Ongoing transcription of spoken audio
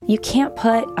You can't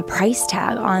put a price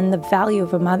tag on the value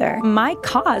of a mother. My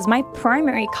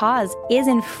primary cause is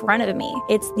in front of me.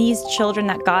 It's these children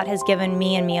that God has given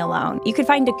me and me alone. You could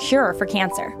find a cure for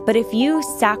cancer, but if you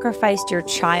sacrificed your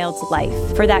child's life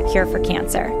for that cure for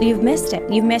cancer, you've missed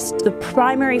it. You've missed the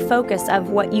primary focus of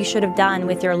what you should have done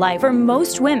with your life. For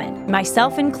most women,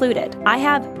 myself included, I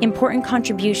have important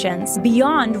contributions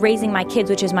beyond raising my kids,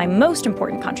 which is my most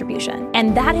important contribution.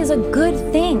 And that is a good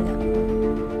thing.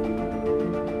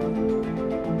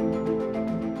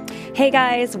 Hey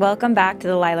guys, welcome back to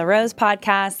the Lila Rose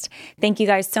podcast. Thank you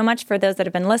guys so much for those that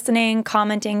have been listening,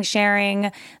 commenting,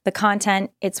 sharing the content.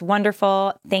 It's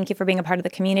wonderful. Thank you for being a part of the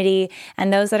community.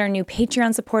 And those that are new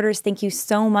Patreon supporters, thank you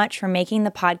so much for making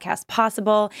the podcast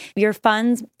possible. Your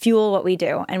funds fuel what we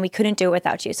do, and we couldn't do it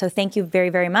without you. So thank you very,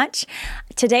 very much.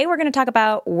 Today, we're going to talk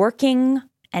about working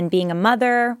and being a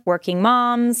mother, working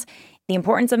moms, the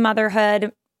importance of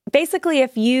motherhood. Basically,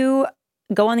 if you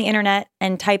go on the internet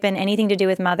and type in anything to do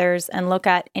with mothers and look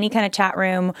at any kind of chat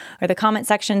room or the comment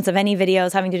sections of any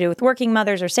videos having to do with working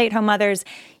mothers or stay-at-home mothers,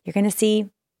 you're going to see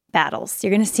battles.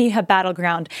 You're going to see a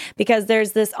battleground because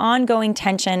there's this ongoing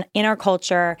tension in our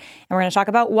culture, and we're going to talk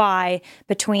about why,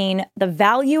 between the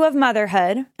value of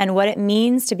motherhood and what it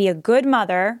means to be a good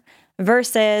mother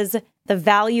versus the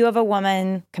value of a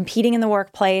woman competing in the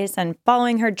workplace and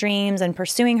following her dreams and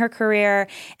pursuing her career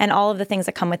and all of the things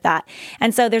that come with that.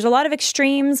 And so there's a lot of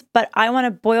extremes, but I want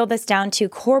to boil this down to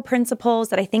core principles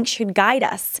that I think should guide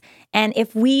us. And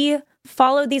if we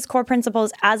follow these core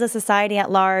principles as a society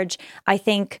at large, I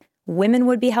think women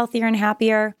would be healthier and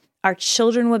happier. Our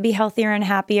children would be healthier and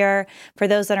happier. For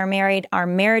those that are married, our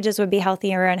marriages would be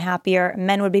healthier and happier.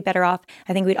 Men would be better off.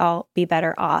 I think we'd all be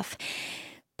better off.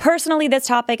 Personally, this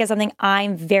topic is something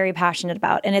I'm very passionate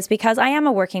about, and it's because I am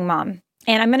a working mom.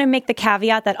 And I'm going to make the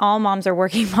caveat that all moms are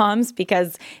working moms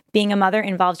because being a mother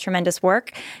involves tremendous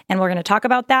work, and we're going to talk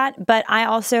about that. But I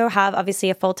also have,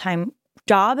 obviously, a full-time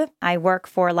job. I work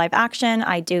for Live Action.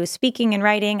 I do speaking and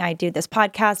writing. I do this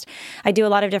podcast. I do a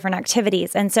lot of different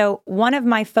activities. And so one of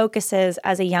my focuses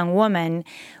as a young woman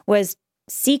was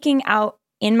seeking out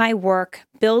in my work,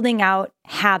 building out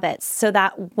habits so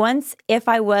that if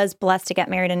I was blessed to get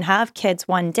married and have kids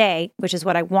one day, which is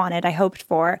what I wanted, I hoped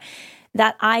for,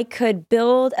 that I could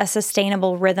build a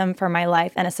sustainable rhythm for my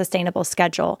life and a sustainable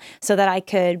schedule so that I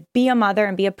could be a mother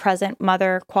and be a present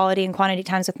mother, quality and quantity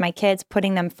times with my kids,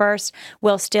 putting them first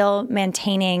while still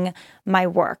maintaining my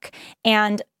work.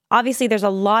 And obviously, there's a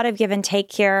lot of give and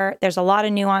take here. There's a lot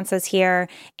of nuances here,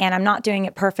 and I'm not doing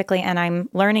it perfectly, and I'm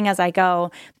learning as I go.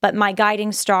 But my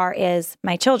guiding star is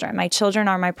my children. My children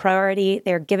are my priority.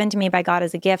 They're given to me by God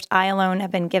as a gift. I alone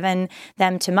have been given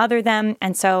them to mother them,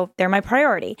 and so they're my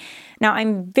priority. Now,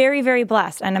 I'm very, very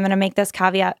blessed, and I'm going to make this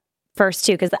caveat first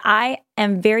too, because I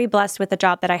am very blessed with the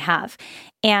job that I have.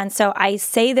 And so I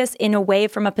say this in a way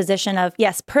from a position of,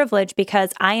 yes, privilege,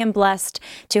 because I am blessed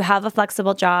to have a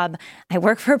flexible job. I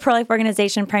work for a pro-life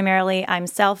organization primarily. I'm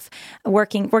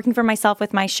working for myself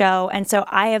with my show. And so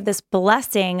I have this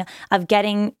blessing of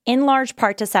getting, in large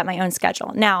part, to set my own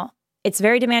schedule. Now, it's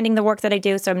very demanding, the work that I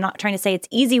do, so I'm not trying to say it's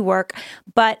easy work,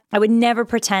 but I would never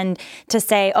pretend to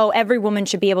say, oh, every woman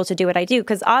should be able to do what I do,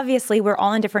 because obviously we're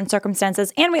all in different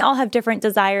circumstances and we all have different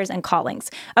desires and callings.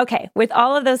 Okay, with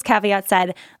all of those caveats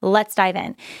said, let's dive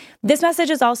in. This message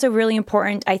is also really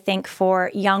important, I think, for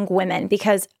young women,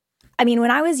 because, I mean, when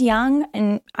I was young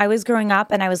and I was growing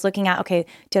up and I was looking at, okay,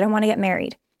 did I want to get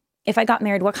married? If I got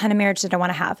married, what kind of marriage did I want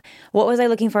to have? What was I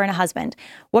looking for in a husband?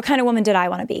 What kind of woman did I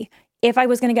want to be? If I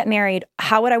was going to get married,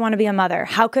 how would I want to be a mother?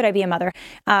 How could I be a mother?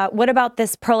 What about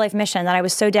this pro-life mission that I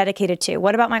was so dedicated to?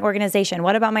 What about my organization?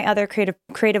 What about my other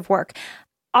creative work?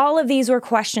 All of these were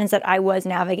questions that I was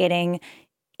navigating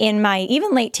in my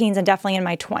even late teens and definitely in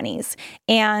my 20s.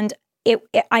 And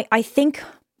I think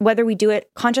whether we do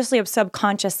it consciously or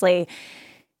subconsciously,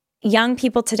 young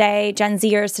people today, Gen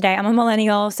Zers today, I'm a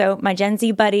millennial, so my Gen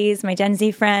Z buddies, my Gen Z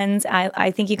friends,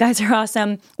 I think you guys are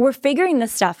awesome. We're figuring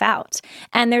this stuff out.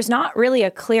 And there's not really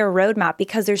a clear roadmap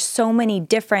because there's so many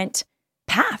different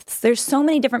paths. There's so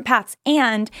many different paths.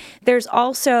 And there's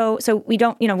also, so we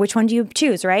don't, which one do you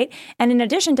choose, right? And in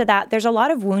addition to that, there's a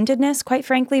lot of woundedness, quite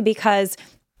frankly, because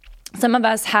some of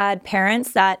us had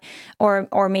parents that,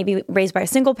 or maybe raised by a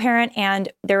single parent,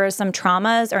 and there were some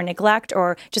traumas or neglect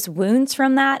or just wounds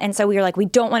from that. And so we were like, we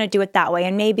don't want to do it that way.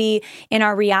 And maybe in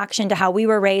our reaction to how we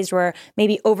were raised, we're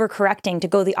maybe overcorrecting to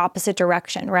go the opposite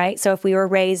direction, right? So if we were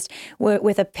raised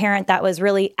with a parent that was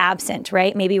really absent,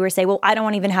 right? Maybe we're saying, well, I don't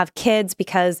want to even have kids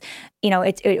because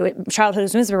childhood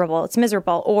was miserable. It's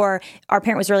miserable. Or our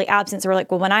parent was really absent. So we're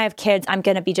like, well, when I have kids, I'm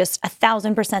going to be just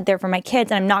 1,000% there for my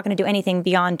kids. And I'm not going to do anything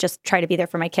beyond just try to be there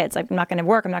for my kids. I'm not going to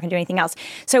work. I'm not going to do anything else.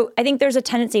 So I think there's a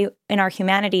tendency in our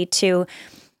humanity to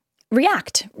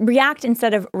react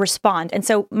instead of respond. And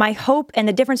so my hope, and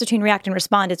the difference between react and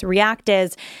respond is react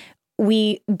is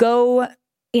we go,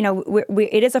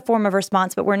 it is a form of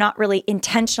response, but we're not really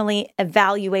intentionally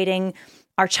evaluating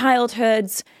our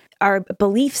childhoods, our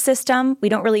belief system. We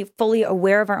don't really fully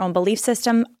aware of our own belief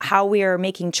system, how we are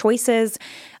making choices,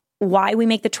 why we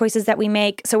make the choices that we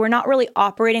make. So we're not really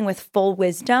operating with full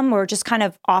wisdom. We're just kind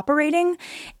of operating.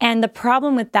 And the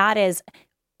problem with that is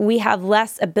we have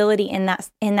less ability in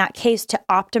that case to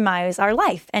optimize our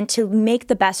life and to make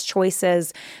the best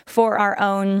choices for our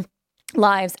own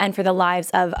lives and for the lives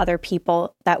of other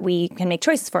people that we can make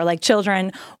choices for, like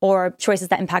children, or choices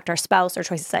that impact our spouse, or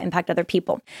choices that impact other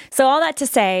people. So all that to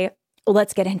say,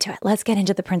 let's get into it. Let's get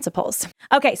into the principles.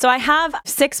 Okay, so I have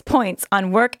 6 points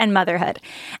on work and motherhood.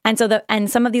 And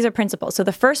some of these are principles. So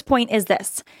the first point is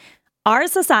this: our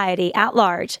society at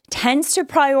large tends to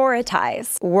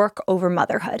prioritize work over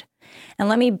motherhood. And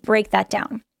let me break that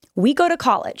down. We go to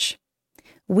college.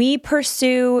 We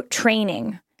pursue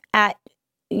training at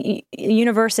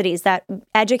universities that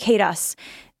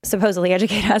supposedly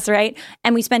educate us, right?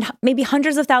 And we spend maybe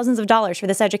hundreds of thousands of dollars for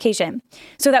this education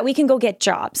so that we can go get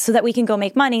jobs, so that we can go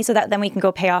make money, so that then we can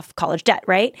go pay off college debt,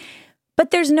 right?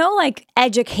 But there's no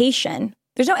education.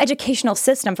 There's no educational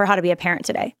system for how to be a parent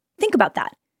today. Think about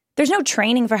that. There's no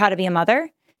training for how to be a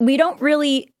mother. We don't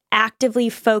really actively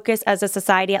focus as a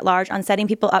society at large on setting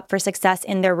people up for success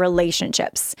in their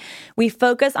relationships. We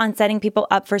focus on setting people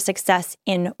up for success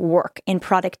in work, in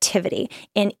productivity,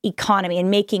 in economy, in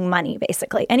making money,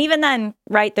 basically. And even then,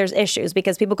 right, there's issues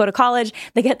because people go to college,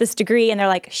 they get this degree, and they're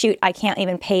like, shoot, I can't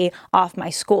even pay off my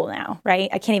school now, right?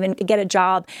 I can't even get a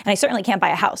job, and I certainly can't buy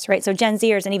a house, right? So Gen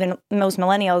Zers and even most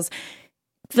millennials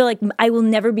feel like I will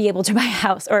never be able to buy a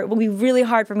house, or it will be really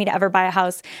hard for me to ever buy a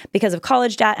house because of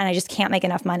college debt, and I just can't make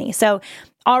enough money. So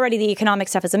already the economic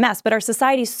stuff is a mess, but our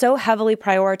society so heavily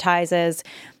prioritizes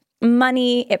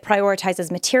money. It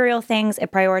prioritizes material things.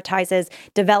 It prioritizes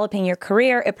developing your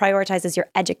career. It prioritizes your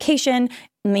education,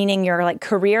 meaning your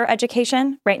career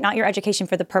education, right? Not your education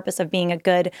for the purpose of being a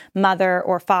good mother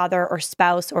or father or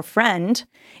spouse or friend.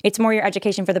 It's more your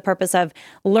education for the purpose of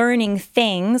learning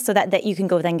things so that you can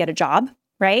go then get a job,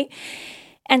 right?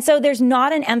 And so there's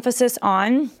not an emphasis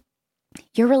on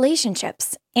your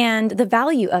relationships and the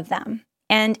value of them.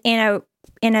 And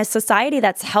in a society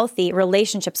that's healthy,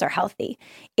 relationships are healthy.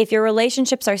 If your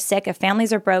relationships are sick, if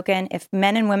families are broken, if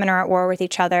men and women are at war with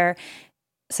each other,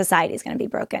 society is going to be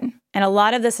broken. And a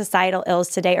lot of the societal ills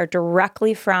today are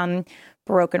directly from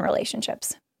broken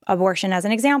relationships. Abortion as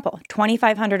an example,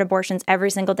 2,500 abortions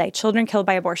every single day, children killed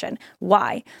by abortion.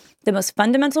 Why? The most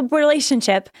fundamental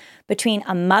relationship between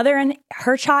a mother and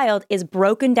her child is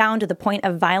broken down to the point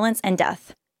of violence and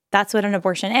death. That's what an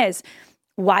abortion is.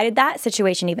 Why did that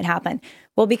situation even happen?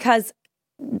 Well, because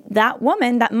that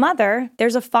woman, that mother,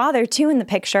 there's a father too in the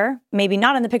picture, maybe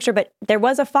not in the picture, but there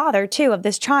was a father too of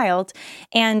this child.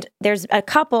 And there's a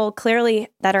couple clearly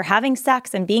that are having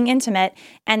sex and being intimate,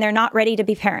 and they're not ready to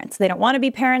be parents. They don't want to be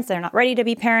parents. They're not ready to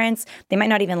be parents. They might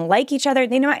not even like each other.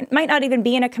 They might not even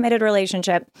be in a committed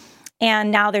relationship. And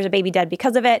now there's a baby dead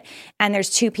because of it. And there's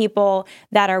two people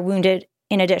that are wounded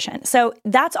in addition. So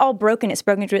that's all brokenness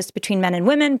between men and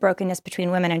women, brokenness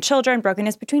between women and children,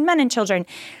 brokenness between men and children.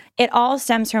 It all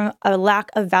stems from a lack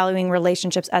of valuing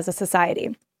relationships as a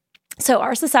society. So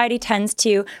our society tends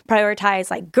to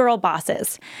prioritize girl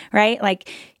bosses, right?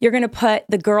 You're going to put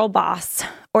the girl boss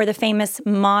or the famous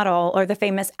model or the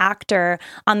famous actor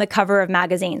on the cover of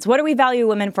magazines. What do we value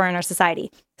women for in our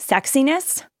society?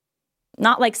 Sexiness.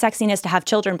 Not sexiness to have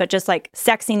children, but just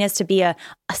sexiness to be a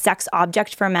sex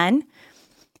object for men.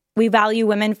 We value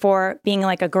women for being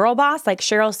a girl boss, like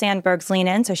Sheryl Sandberg's Lean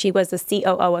In. So she was the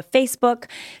COO of Facebook.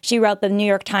 She wrote the New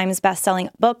York Times bestselling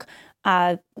book,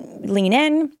 Lean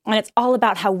In. And it's all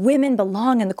about how women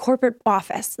belong in the corporate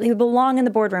office. They belong in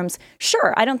the boardrooms.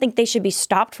 Sure, I don't think they should be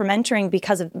stopped from entering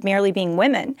because of merely being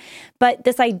women. But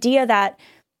this idea that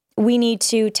we need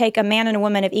to take a man and a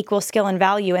woman of equal skill and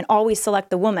value and always select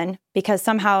the woman because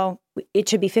somehow it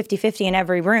should be 50-50 in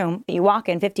every room that you walk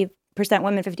in, 50%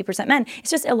 women, 50% men. It's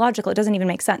just illogical. It doesn't even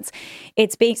make sense.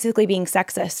 It's basically being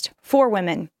sexist for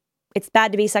women. It's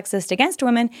bad to be sexist against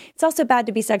women. It's also bad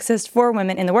to be sexist for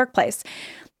women in the workplace.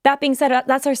 That being said,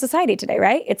 that's our society today,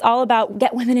 right? It's all about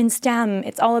get women in STEM.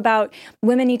 It's all about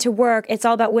women need to work. It's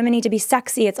all about women need to be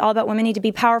sexy. It's all about women need to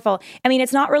be powerful. I mean,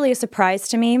 it's not really a surprise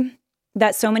to me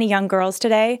that so many young girls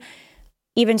today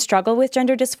even struggle with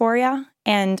gender dysphoria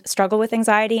and struggle with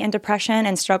anxiety and depression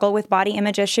and struggle with body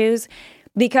image issues,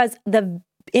 because the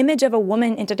image of a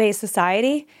woman in today's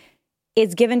society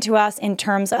is given to us in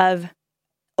terms of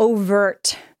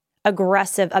overt,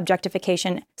 aggressive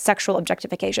objectification, sexual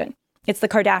objectification. It's the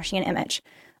Kardashian image.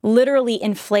 Literally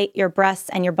inflate your breasts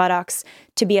and your buttocks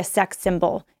to be a sex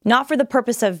symbol, not for the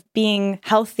purpose of being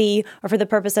healthy or for the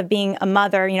purpose of being a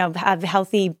mother, have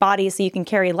healthy bodies so you can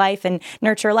carry life and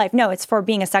nurture life. No, it's for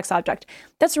being a sex object.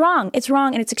 That's wrong. It's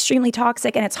wrong, and it's extremely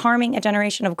toxic, and it's harming a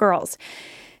generation of girls.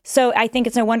 So I think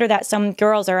it's no wonder that some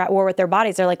girls are at war with their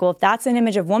bodies. They're like, well, if that's an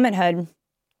image of womanhood,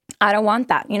 I don't want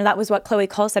that. That was what Chloe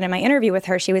Cole said in my interview with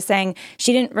her. She was saying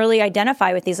she didn't really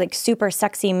identify with these like super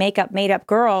sexy makeup made up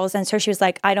girls. And so she was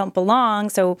like, I don't belong.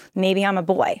 So maybe I'm a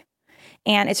boy.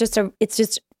 And it's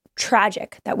just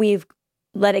tragic that we've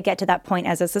let it get to that point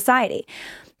as a society.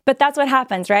 But that's what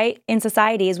happens, right? In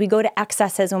society is we go to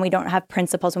excesses when we don't have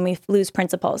principles, when we lose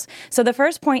principles. So the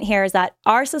first point here is that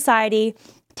our society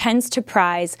tends to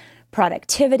prize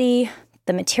productivity,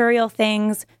 the material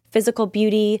things, physical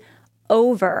beauty,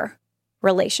 over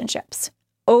relationships,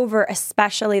 over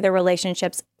especially the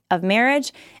relationships of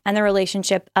marriage and the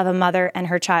relationship of a mother and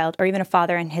her child, or even a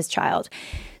father and his child.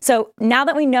 So now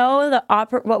that we know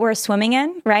what we're swimming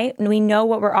in, right, and we know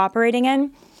what we're operating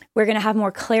in, we're going to have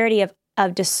more clarity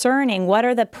of discerning what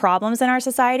are the problems in our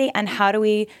society and how do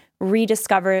we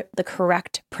rediscover the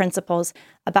correct principles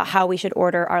about how we should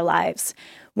order our lives.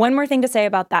 One more thing to say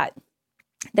about that.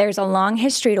 There's a long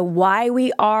history to why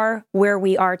we are where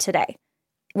we are today.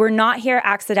 We're not here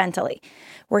accidentally.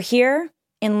 We're here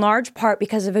in large part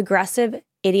because of aggressive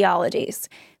ideologies,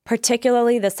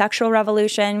 particularly the sexual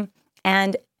revolution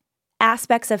and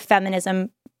aspects of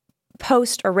feminism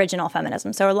post-original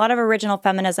feminism. So a lot of original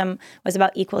feminism was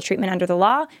about equal treatment under the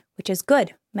law, which is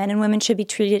good. Men and women should be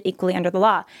treated equally under the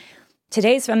law.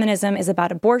 Today's feminism is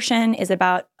about abortion, is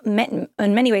about, in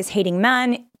many ways, hating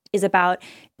men, is about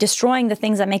destroying the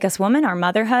things that make us women, our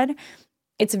motherhood.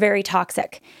 It's very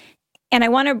toxic. And I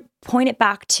want to point it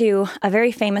back to a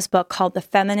very famous book called The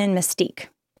Feminine Mystique,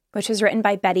 which was written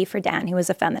by Betty Friedan, who was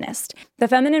a feminist. The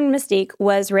Feminine Mystique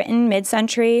was written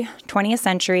mid-century, 20th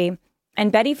century,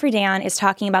 and Betty Friedan is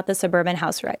talking about the suburban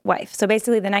housewife. So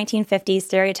basically the 1950s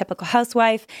stereotypical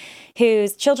housewife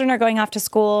whose children are going off to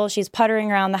school, she's puttering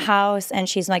around the house, and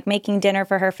she's like making dinner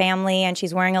for her family, and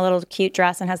she's wearing a little cute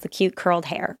dress and has the cute curled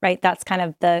hair, right? That's kind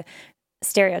of the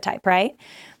stereotype, right?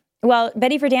 Well,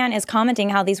 Betty Friedan is commenting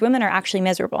how these women are actually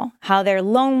miserable, how they're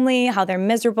lonely, how they're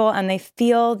miserable, and they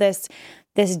feel this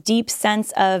deep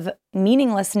sense of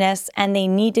meaninglessness, and they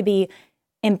need to be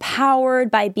empowered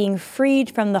by being freed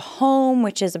from the home,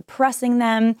 which is oppressing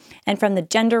them, and from the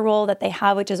gender role that they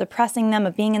have, which is oppressing them,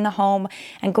 of being in the home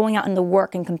and going out into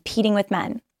work and competing with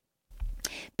men.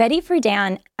 Betty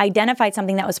Friedan identified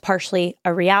something that was partially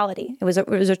a reality. It was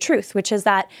a truth, which is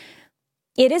that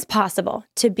it is possible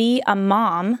to be a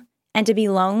mom and to be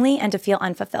lonely and to feel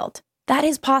unfulfilled. That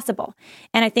is possible.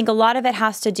 And I think a lot of it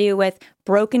has to do with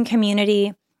broken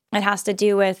community. It has to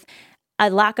do with a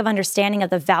lack of understanding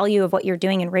of the value of what you're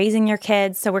doing in raising your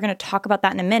kids. So we're going to talk about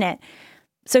that in a minute.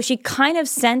 So she kind of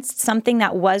sensed something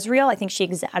that was real. I think she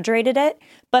exaggerated it,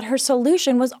 but her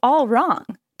solution was all wrong.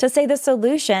 To say the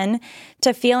solution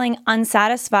to feeling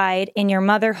unsatisfied in your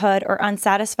motherhood or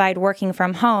unsatisfied working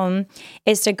from home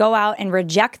is to go out and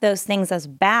reject those things as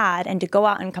bad and to go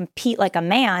out and compete like a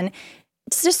man,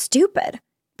 it's just stupid.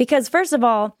 Because first of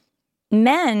all,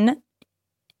 men,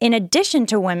 in addition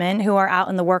to women who are out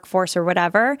in the workforce or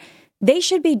whatever, they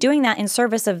should be doing that in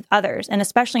service of others, and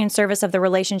especially in service of the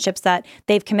relationships that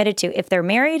they've committed to. If they're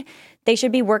married, they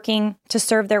should be working to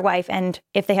serve their wife, and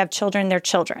if they have children, their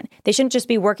children. They shouldn't just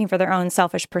be working for their own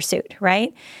selfish pursuit,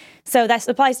 right? So that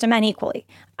applies to men equally.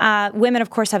 Women, of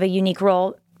course, have a unique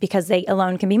role because they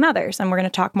alone can be mothers, and we're going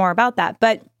to talk more about that.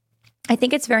 But I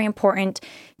think it's very important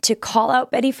to call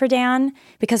out Betty Friedan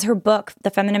because her book,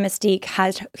 The Feminine Mystique,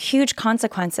 has huge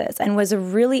consequences and was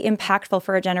really impactful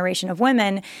for a generation of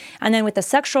women. And then with the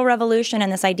sexual revolution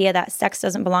and this idea that sex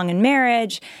doesn't belong in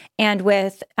marriage, and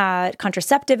with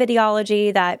contraceptive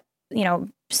ideology that,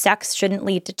 sex shouldn't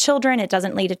lead to children. It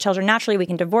doesn't lead to children naturally. We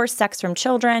can divorce sex from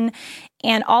children.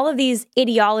 And all of these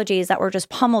ideologies that were just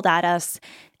pummeled at us,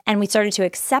 and we started to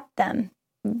accept them.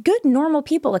 Good, normal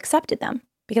people accepted them.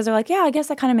 Because they're like, yeah, I guess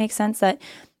that kind of makes sense that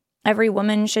every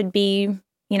woman should be,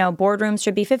 boardrooms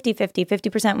should be 50-50,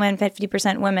 50% men,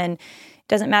 50% women. It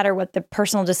doesn't matter what the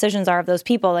personal decisions are of those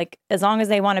people. Like, as long as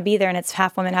they want to be there and it's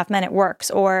half women, half men, it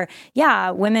works. Or,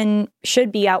 yeah, women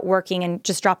should be out working and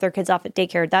just drop their kids off at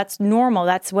daycare. That's normal.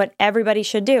 That's what everybody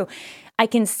should do. I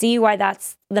can see why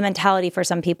that's the mentality for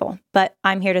some people. But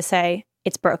I'm here to say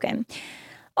it's broken.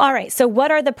 All right, so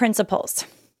what are the principles?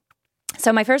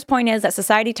 So my first point is that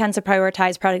society tends to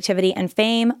prioritize productivity and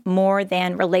fame more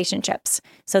than relationships.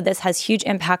 So this has huge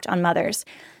impact on mothers.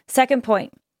 Second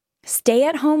point,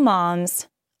 stay-at-home moms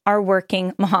are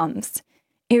working moms.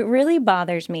 It really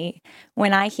bothers me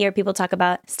when I hear people talk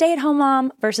about stay-at-home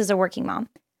mom versus a working mom.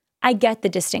 I get the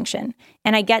distinction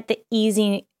and I get the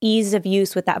ease of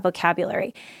use with that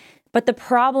vocabulary. But the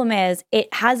problem is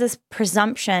it has this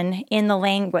presumption in the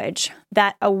language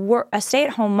that a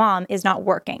stay-at-home mom is not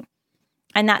working,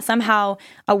 and that somehow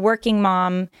a working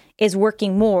mom is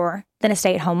working more than a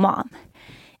stay-at-home mom.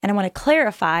 And I want to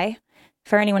clarify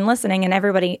for anyone listening, and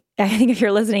everybody, I think if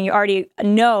you're listening, you already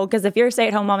know, because if you're a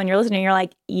stay-at-home mom and you're listening, you're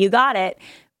like, you got it,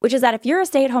 which is that if you're a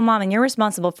stay-at-home mom and you're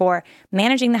responsible for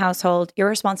managing the household, you're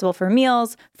responsible for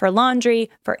meals, for laundry,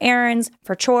 for errands,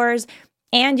 for chores,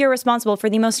 and you're responsible for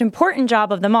the most important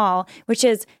job of them all, which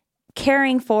is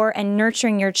caring for and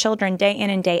nurturing your children day in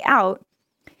and day out,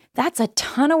 that's a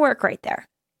ton of work right there.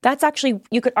 That's actually,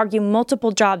 you could argue,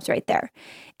 multiple jobs right there.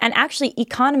 And actually,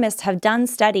 economists have done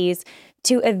studies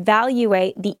to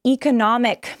evaluate the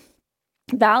economic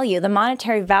value, the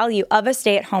monetary value of a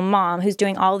stay-at-home mom who's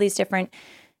doing all these different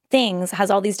things, has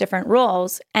all these different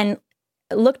roles, and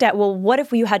looked at, well, what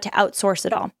if you had to outsource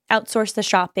it all? Outsource the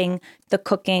shopping, the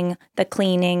cooking, the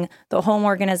cleaning, the home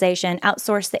organization,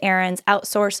 outsource the errands,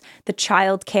 outsource the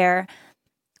childcare.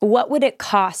 What would it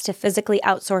cost to physically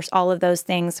outsource all of those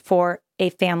things for a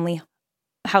family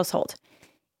household?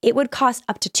 It would cost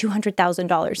up to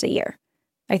 $200,000 a year.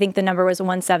 I think the number was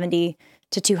 170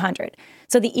 to 200.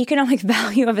 So the economic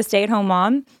value of a stay-at-home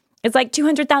mom is like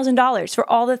 $200,000 for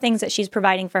all the things that she's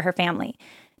providing for her family.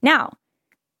 Now,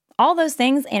 all those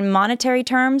things in monetary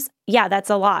terms, yeah, that's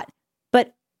a lot.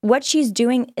 But what she's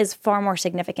doing is far more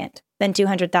significant than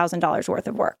 $200,000 worth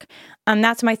of work.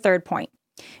 That's my third point,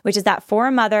 which is that for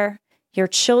a mother, your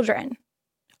children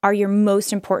are your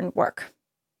most important work.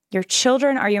 Your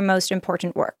children are your most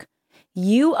important work.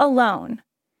 You alone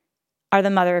are the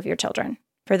mother of your children.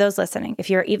 For those listening,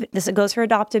 this goes for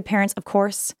adopted parents, of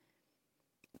course,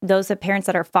 those parents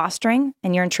that are fostering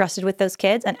and you're entrusted with those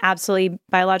kids, and absolutely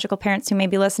biological parents who may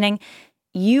be listening,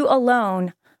 you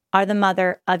alone are the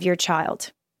mother of your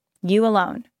child. You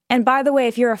alone. And by the way,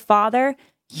 if you're a father,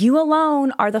 you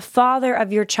alone are the father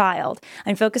of your child.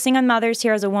 I'm focusing on mothers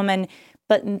here as a woman,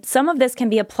 but some of this can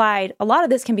be applied, a lot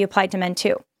of this can be applied to men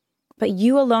too. But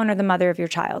you alone are the mother of your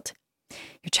child.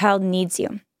 Your child needs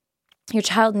you. Your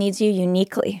child needs you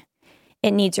uniquely.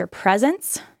 It needs your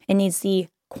presence. It needs the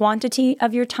quantity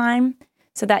of your time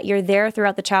so that you're there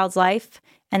throughout the child's life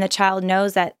and the child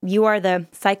knows that you are the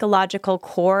psychological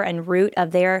core and root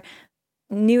of their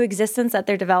new existence that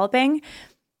they're developing.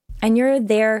 And you're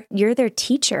their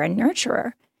teacher and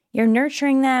nurturer. You're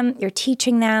nurturing them, you're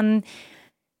teaching them,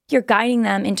 you're guiding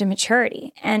them into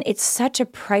maturity. And it's such a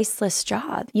priceless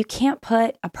job. You can't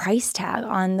put a price tag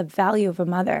on the value of a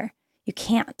mother. You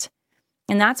can't.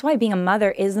 And that's why being a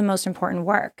mother is the most important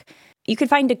work. You could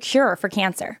find a cure for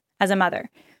cancer as a mother,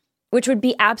 which would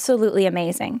be absolutely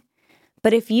amazing.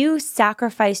 But if you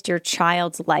sacrificed your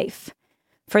child's life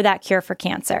for that cure for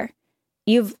cancer,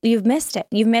 you've missed it.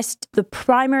 You've missed the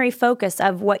primary focus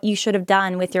of what you should have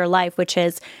done with your life, which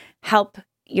is help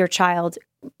your child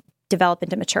develop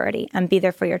into maturity and be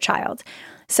there for your child.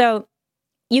 So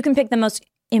you can pick the most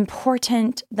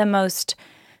important, the most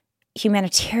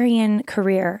humanitarian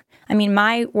career. I mean,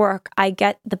 my work, I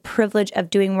get the privilege of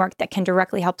doing work that can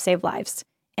directly help save lives.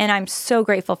 And I'm so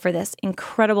grateful for this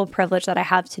incredible privilege that I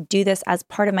have to do this as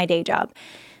part of my day job.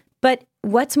 But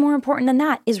what's more important than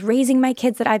that is raising my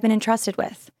kids that I've been entrusted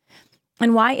with.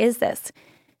 And why is this?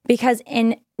 Because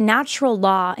in natural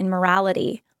law and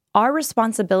morality, our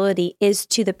responsibility is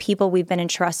to the people we've been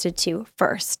entrusted to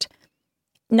first,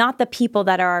 not the people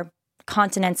that are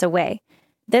continents away.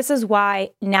 This is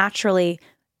why naturally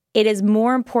it is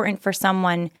more important for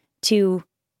someone to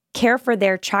care for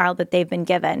their child that they've been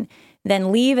given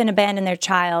than leave and abandon their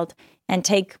child and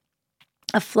take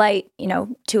a flight,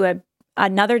 to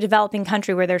another developing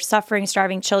country where there's suffering,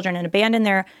 starving children and abandon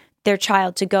their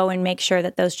child to go and make sure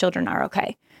that those children are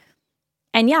okay.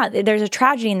 And yeah, there's a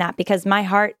tragedy in that because my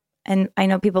heart, and I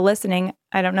know people listening,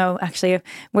 I don't know actually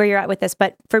where you're at with this,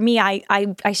 but for me,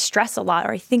 I stress a lot,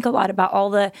 or I think a lot about all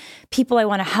the people I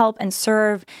want to help and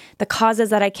serve, the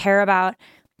causes that I care about.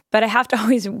 But I have to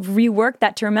always rework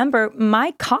that to remember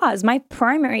my cause, my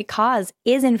primary cause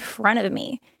is in front of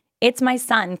me. It's my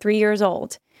son, 3 years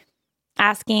old,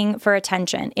 asking for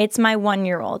attention. It's my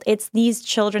 1-year-old. It's these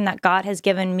children that God has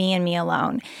given me and me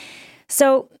alone.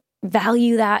 So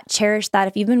value that, cherish that.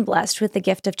 If you've been blessed with the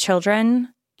gift of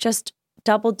children, just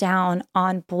double down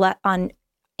on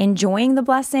enjoying the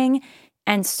blessing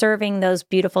and serving those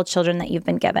beautiful children that you've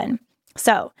been given.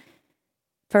 So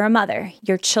for a mother,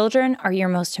 your children are your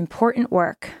most important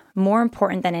work, more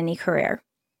important than any career.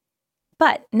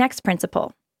 But next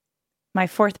principle, my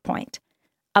fourth point,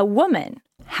 a woman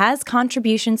has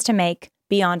contributions to make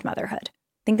beyond motherhood.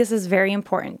 I think this is very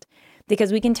important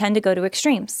because we can tend to go to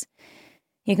extremes.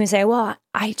 You can say, well,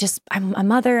 I'm a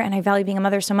mother and I value being a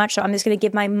mother so much, so I'm just going to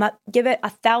give it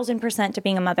 1,000% to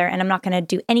being a mother, and I'm not going to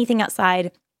do anything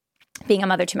outside being a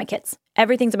mother to my kids.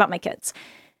 Everything's about my kids.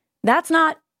 That's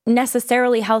not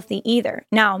necessarily healthy either.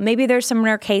 Now, maybe there's some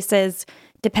rare cases,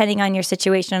 depending on your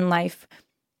situation in life,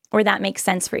 where that makes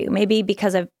sense for you. Maybe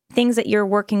because of things that you're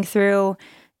working through,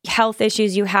 health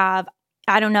issues you have.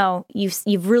 I don't know.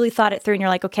 You've really thought it through and you're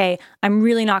like, okay, I'm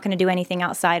really not going to do anything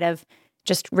outside of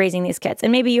just raising these kids.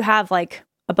 And maybe you have like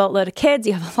a boatload of kids,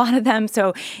 you have a lot of them,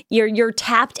 so you're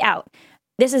tapped out.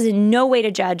 This is in no way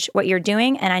to judge what you're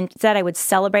doing. And instead, I would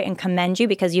celebrate and commend you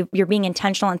because you're being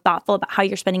intentional and thoughtful about how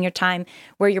you're spending your time,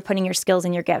 where you're putting your skills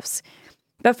and your gifts.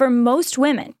 But for most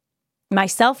women,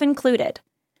 myself included,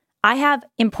 I have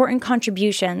important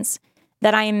contributions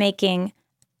that I am making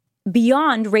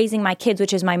beyond raising my kids,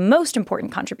 which is my most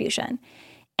important contribution.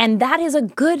 And that is a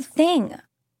good thing.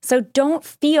 So don't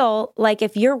feel like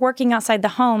if you're working outside the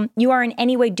home, you are in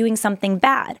any way doing something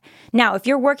bad. Now, if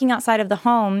you're working outside of the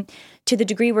home to the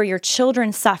degree where your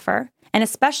children suffer, and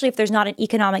especially if there's not an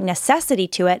economic necessity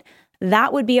to it,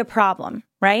 that would be a problem,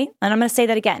 right? And I'm going to say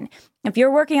that again. If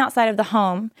you're working outside of the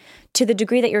home to the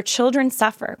degree that your children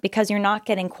suffer because you're not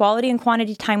getting quality and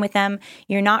quantity time with them,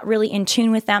 you're not really in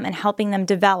tune with them and helping them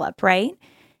develop, right?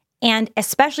 And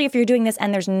especially if you're doing this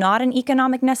and there's not an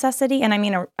economic necessity, and I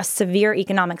mean a severe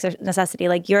economic necessity,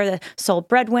 like you're the sole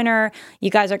breadwinner,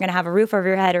 you guys are going to have a roof over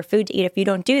your head or food to eat if you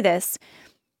don't do this.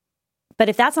 But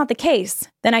if that's not the case,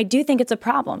 then I do think it's a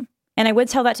problem. And I would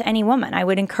tell that to any woman. I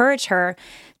would encourage her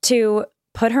to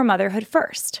put her motherhood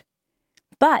first.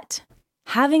 But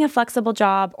having a flexible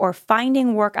job or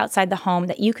finding work outside the home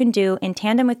that you can do in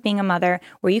tandem with being a mother,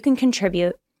 where you can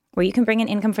contribute, where you can bring in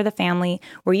income for the family,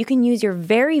 where you can use your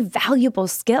very valuable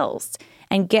skills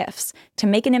and gifts to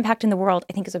make an impact in the world,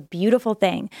 I think is a beautiful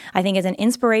thing. I think is an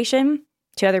inspiration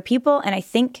to other people, and I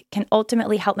think can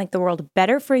ultimately help make the world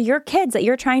better for your kids that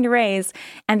you're trying to raise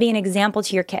and be an example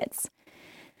to your kids.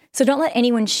 So don't let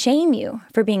anyone shame you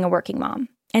for being a working mom.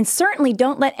 And certainly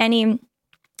don't let any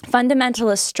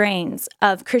fundamentalist strains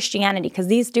of Christianity, because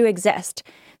these do exist,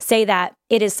 say that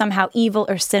it is somehow evil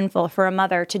or sinful for a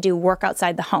mother to do work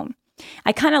outside the home.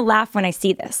 I kind of laugh when I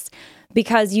see this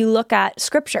because you look at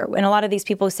scripture and a lot of these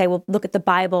people say, well, look at the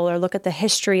Bible or look at the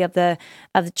history of the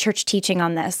church teaching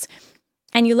on this.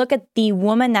 And you look at the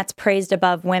woman that's praised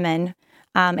above women,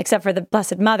 except for the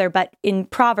Blessed Mother, but in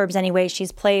Proverbs anyway,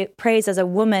 she's praised as a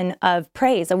woman of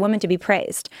praise, a woman to be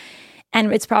praised.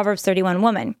 And it's Proverbs 31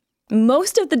 woman.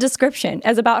 Most of the description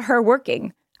is about her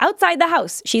working outside the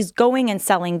house. She's going and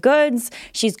selling goods.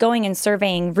 She's going and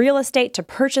surveying real estate to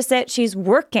purchase it. She's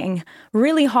working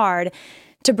really hard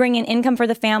to bring in income for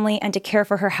the family and to care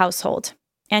for her household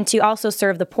and to also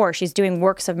serve the poor. She's doing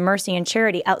works of mercy and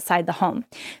charity outside the home.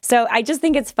 So I just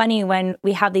think it's funny when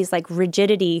we have these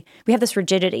we have this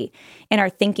rigidity in our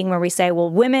thinking where we say, well,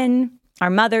 women are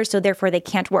mothers, so therefore they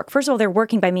can't work. First of all, they're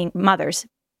working by being mothers,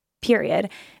 period.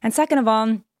 And second of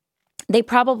all, they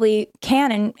probably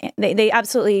can, and they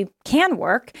absolutely can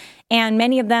work, and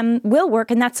many of them will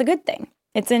work, and that's a good thing.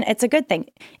 It's a good thing.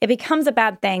 It becomes a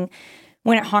bad thing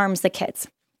when it harms the kids.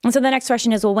 And so the next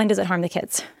question is, well, when does it harm the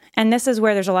kids? And this is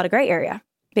where there's a lot of gray area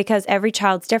because every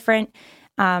child's different.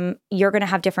 You're going to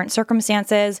have different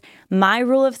circumstances. My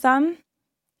rule of thumb,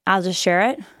 I'll just share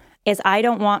it, is I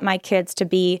don't want my kids to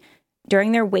be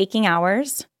during their waking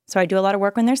hours. So I do a lot of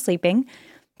work when they're sleeping,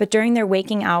 but during their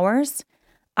waking hours,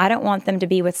 I don't want them to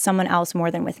be with someone else more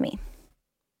than with me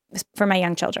for my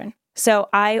young children. So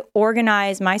I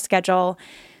organize my schedule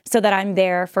so that I'm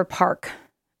there for park,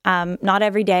 not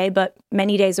every day, but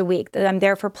many days a week, that I'm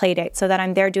there for play dates, so that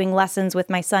I'm there doing lessons with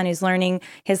my son who's learning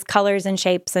his colors and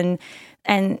shapes and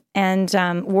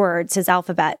words, his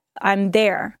alphabet. I'm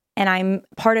there and I'm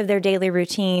part of their daily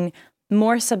routine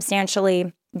more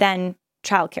substantially than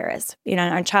childcare is.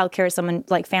 And childcare is someone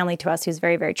like family to us who's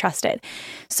very, very trusted.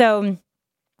 So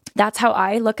that's how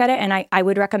I look at it. And I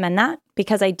would recommend that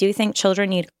because I do think children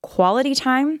need quality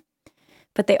time,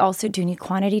 but they also do need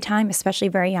quantity time, especially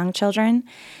very young children.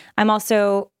 I'm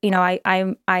also,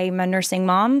 I'm a nursing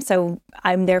mom, so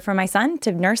I'm there for my son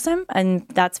to nurse him. And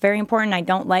that's very important. I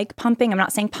don't like pumping. I'm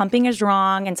not saying pumping is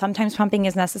wrong. And sometimes pumping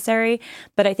is necessary.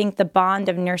 But I think the bond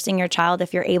of nursing your child,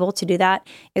 if you're able to do that,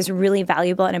 is really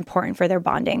valuable and important for their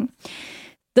bonding.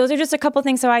 those are just a couple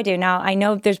things so I do. Now, I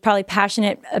know there's probably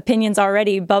passionate opinions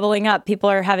already bubbling up. People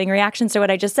are having reactions to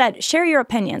what I just said. Share your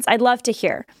opinions. I'd love to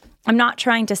hear. I'm not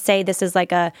trying to say this is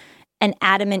like an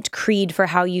adamant creed for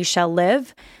how you shall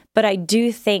live, but I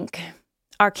do think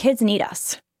our kids need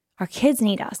us. Our kids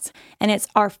need us, and it's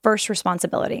our first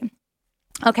responsibility.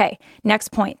 Okay,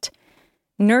 next point.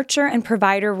 Nurture and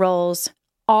provider roles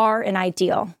are an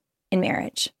ideal in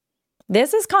marriage.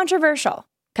 This is controversial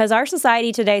because our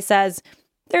society today says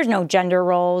there's no gender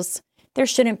roles. There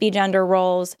shouldn't be gender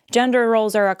roles. Gender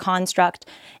roles are a construct.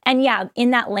 And yeah,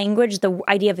 in that language, the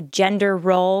idea of a gender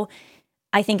role,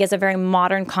 I think, is a very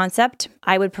modern concept.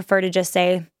 I would prefer to just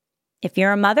say, if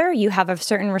you're a mother, you have a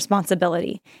certain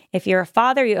responsibility. If you're a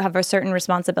father, you have a certain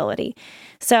responsibility.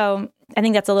 So I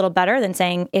think that's a little better than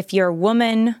saying, if you're a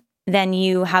woman, then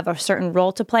you have a certain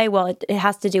role to play. Well, it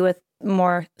has to do with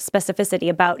more specificity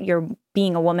about your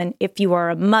being a woman. If you are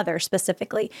a mother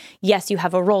specifically, yes, you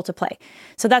have a role to play.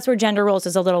 So that's where gender roles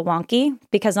is a little wonky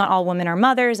because not all women are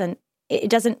mothers, and it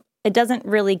doesn't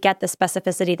really get the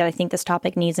specificity that I think this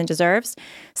topic needs and deserves.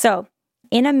 So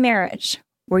in a marriage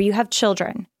where you have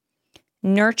children,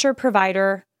 nurture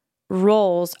provider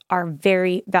roles are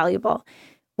very valuable.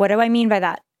 What do I mean by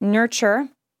that? Nurture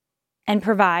and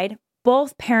provide.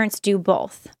 Both parents do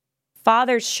both.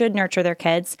 Fathers should nurture their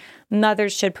kids.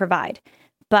 Mothers should provide.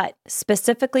 But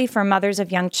specifically for mothers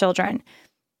of young children,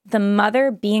 the mother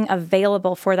being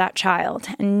available for that child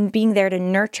and being there to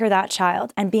nurture that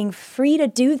child and being free to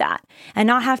do that and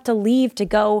not have to leave to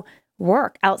go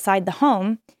work outside the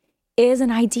home is an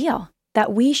ideal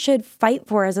that we should fight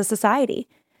for as a society.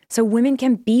 So women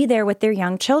can be there with their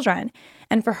young children.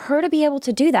 And for her to be able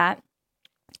to do that,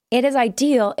 it is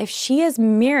ideal if she is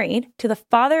married to the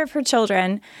father of her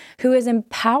children who is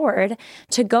empowered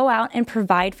to go out and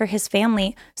provide for his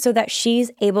family so that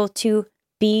she's able to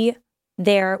be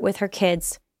there with her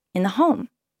kids in the home.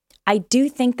 I do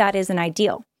think that is an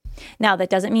ideal. Now, that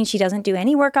doesn't mean she doesn't do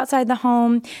any work outside the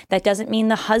home. That doesn't mean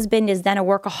the husband is then a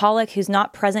workaholic who's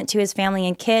not present to his family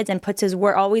and kids and puts his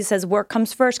work, always says work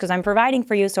comes first because I'm providing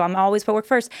for you, so I'm always put work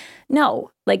first.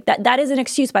 No, like that is an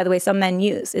excuse, by the way, some men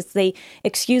use. It's they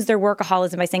excuse their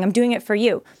workaholism by saying, I'm doing it for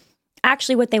you.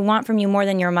 Actually, what they want from you more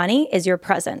than your money is your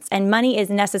presence. And money is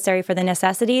necessary for the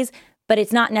necessities, but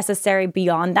it's not necessary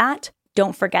beyond that.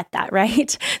 Don't forget that,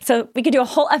 right? So we could do a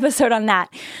whole episode on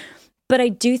that. But I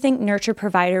do think nurture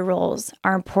provider roles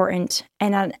are important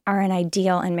and are an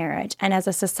ideal in marriage. And as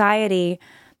a society,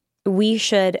 we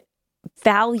should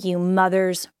value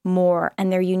mothers more and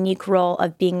their unique role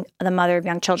of being the mother of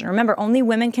young children. Remember, only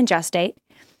women can gestate.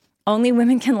 Only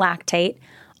women can lactate.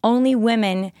 Only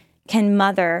women can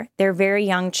mother their very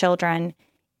young children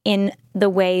in the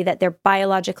way that they're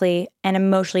biologically and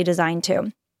emotionally designed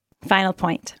to. Final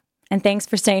point. And thanks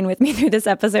for staying with me through this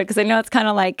episode, because I know it's kind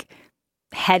of like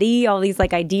heady, all these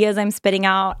like ideas I'm spitting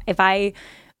out. If I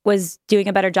was doing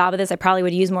a better job of this, I probably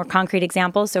would use more concrete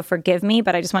examples. So forgive me,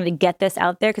 but I just wanted to get this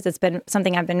out there because it's been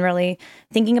something I've been really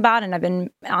thinking about and I've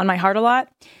been on my heart a lot.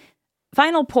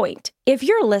 Final point. If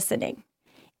you're listening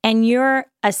and you're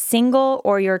a single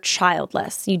or you're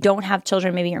childless, you don't have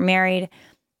children, maybe you're married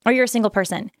or you're a single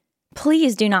person,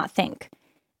 please do not think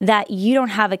that you don't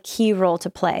have a key role to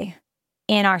play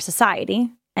in our society.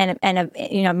 And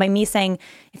by me saying,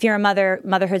 if you're a mother,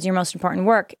 motherhood's your most important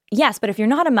work. Yes, but if you're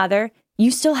not a mother, you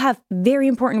still have very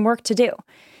important work to do.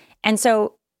 And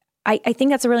so I think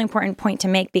that's a really important point to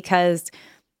make, because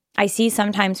I see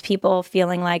sometimes people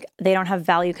feeling like they don't have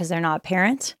value because they're not a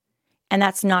parent. And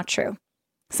that's not true.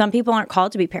 Some people aren't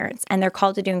called to be parents, and they're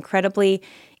called to do incredibly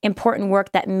important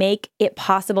work that make it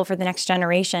possible for the next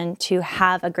generation to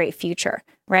have a great future,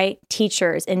 right?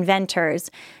 Teachers, inventors,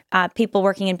 people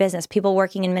working in business, people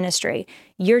working in ministry.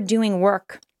 You're doing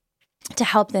work to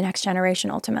help the next generation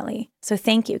ultimately. So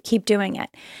thank you. Keep doing it.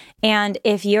 And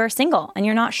if you're single and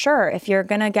you're not sure if you're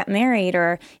going to get married,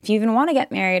 or if you even want to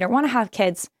get married or want to have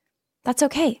kids, that's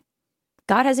okay.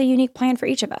 God has a unique plan for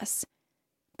each of us.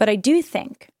 But I do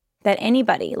think that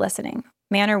anybody listening,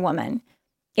 man or woman,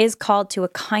 is called to a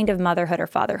kind of motherhood or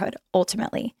fatherhood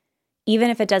ultimately, even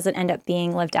if it doesn't end up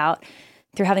being lived out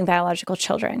through having biological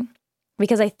children.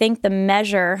 Because I think the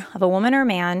measure of a woman or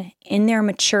man in their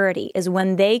maturity is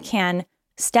when they can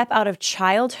step out of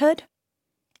childhood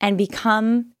and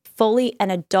become fully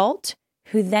an adult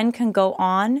who then can go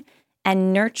on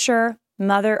and nurture,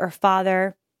 mother or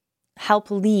father,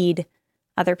 help lead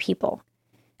other people.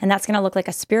 And that's going to look like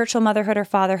a spiritual motherhood or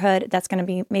fatherhood. That's going to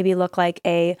be maybe look like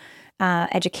a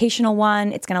educational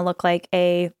one. It's going to look like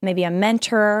maybe a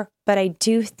mentor. But I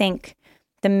do think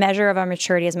the measure of our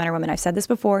maturity as men or women, I've said this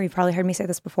before, you've probably heard me say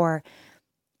this before,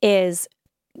 is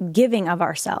giving of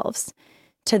ourselves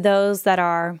to those that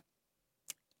are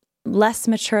less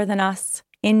mature than us,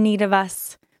 in need of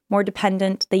us, more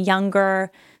dependent, the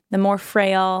younger, the more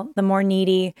frail, the more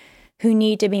needy, who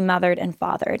need to be mothered and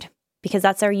fathered. Because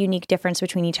that's our unique difference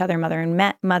between each other,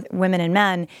 women and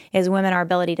men, is women our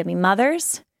ability to be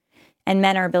mothers and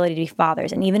men our ability to be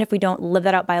fathers. And even if we don't live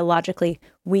that out biologically,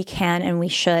 we can and we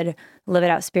should live it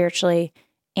out spiritually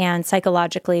and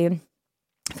psychologically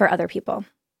for other people.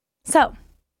 So,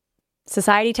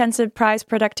 society tends to prize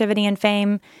productivity and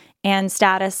fame and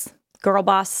status, girl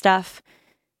boss stuff.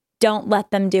 Don't let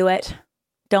them do it.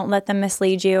 Don't let them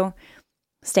mislead you.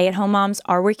 Stay-at-home moms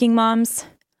are working moms.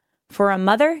 For a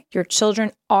mother, your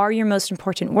children are your most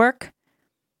important work.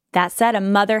 That said, a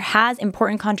mother has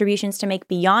important contributions to make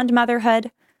beyond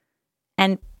motherhood.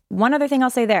 And one other thing I'll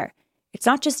say there, it's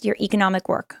not just your economic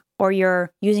work or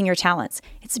your using your talents.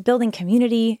 It's building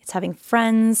community. It's having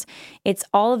friends. It's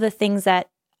all of the things that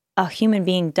a human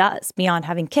being does beyond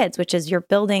having kids, which is you're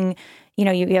building,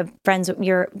 you have friends,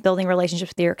 you're building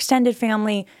relationships with your extended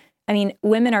family. I mean,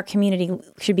 women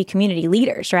should be community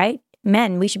leaders, right?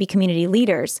 Men, we should be community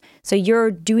leaders. So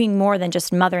you're doing more than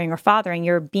just mothering or fathering.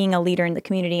 You're being a leader in the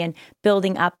community and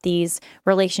building up these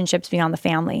relationships beyond the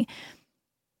family.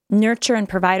 Nurture and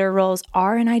provider roles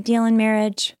are an ideal in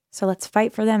marriage. So let's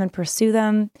fight for them and pursue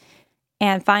them.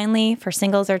 And finally, for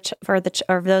singles or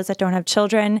those that don't have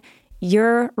children,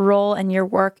 your role and your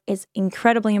work is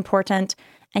incredibly important,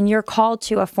 and you're called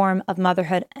to a form of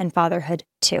motherhood and fatherhood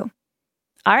too.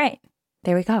 All right,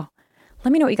 there we go.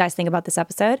 Let me know what you guys think about this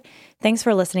episode. Thanks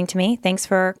for listening to me. Thanks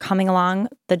for coming along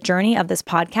the journey of this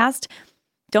podcast.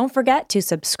 Don't forget to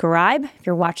subscribe if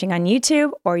you're watching on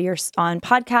YouTube or you're on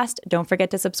podcast. Don't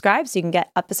forget to subscribe so you can get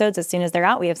episodes as soon as they're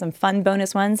out. We have some fun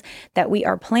bonus ones that we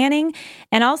are planning.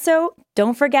 And also,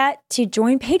 don't forget to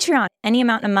join Patreon. Any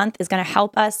amount a month is going to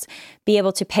help us be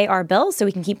able to pay our bills so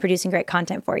we can keep producing great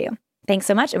content for you. Thanks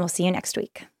so much, and we'll see you next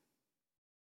week.